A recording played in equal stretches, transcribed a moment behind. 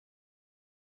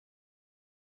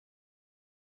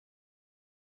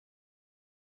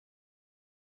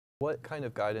What kind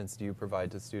of guidance do you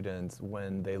provide to students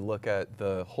when they look at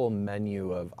the whole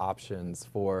menu of options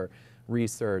for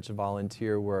research,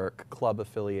 volunteer work, club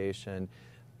affiliation?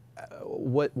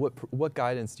 What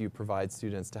guidance do you provide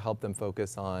students to help them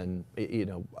focus on,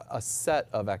 a set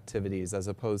of activities as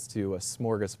opposed to a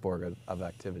smorgasbord of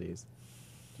activities?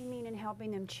 Do you mean in helping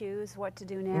them choose what to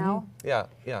do now? Yeah,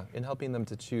 in helping them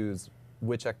to choose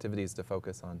which activities to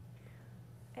focus on.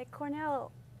 At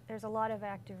Cornell, there's a lot of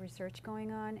active research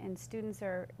going on, and students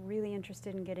are really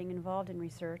interested in getting involved in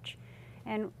research.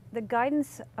 And the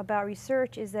guidance about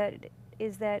research is that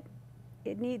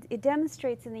it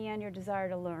demonstrates in the end your desire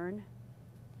to learn.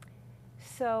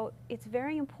 So it's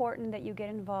very important that you get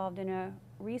involved in a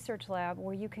research lab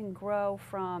where you can grow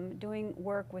from doing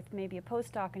work with maybe a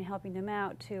postdoc and helping them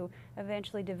out to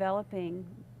eventually developing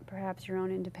perhaps your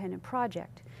own independent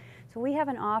project. So we have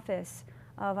an office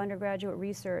of undergraduate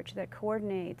research that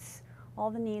coordinates all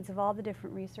the needs of all the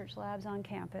different research labs on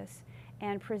campus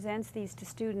and presents these to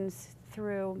students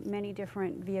through many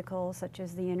different vehicles such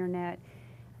as the internet,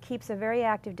 keeps a very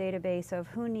active database of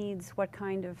who needs what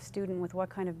kind of student with what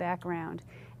kind of background.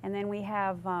 And then we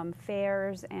have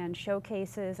fairs and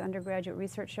showcases, undergraduate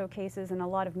research showcases, and a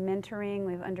lot of mentoring.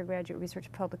 We have undergraduate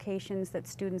research publications that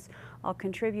students all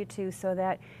contribute to so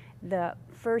that the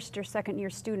first or second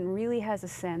year student really has a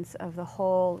sense of the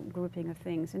whole grouping of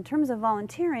things. In terms of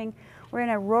volunteering, we're in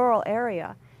a rural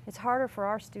area. It's harder for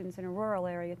our students in a rural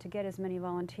area to get as many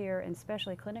volunteer and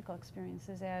especially clinical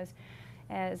experiences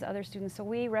as other students. So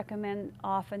we recommend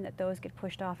often that those get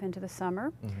pushed off into the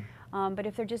summer. But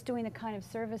if they're just doing the kind of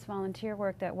service volunteer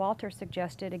work that Walter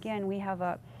suggested, again, we have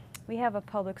a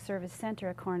public service center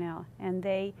at Cornell, and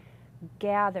they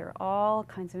gather all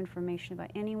kinds of information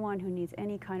about anyone who needs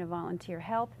any kind of volunteer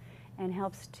help and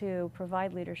helps to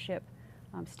provide leadership,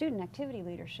 student activity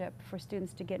leadership for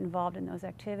students to get involved in those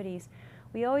activities.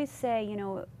 We always say,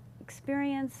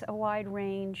 experience a wide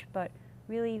range, but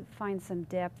really find some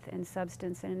depth and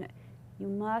substance, and you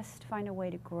must find a way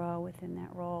to grow within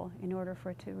that role in order for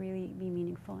it to really be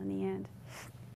meaningful in the end.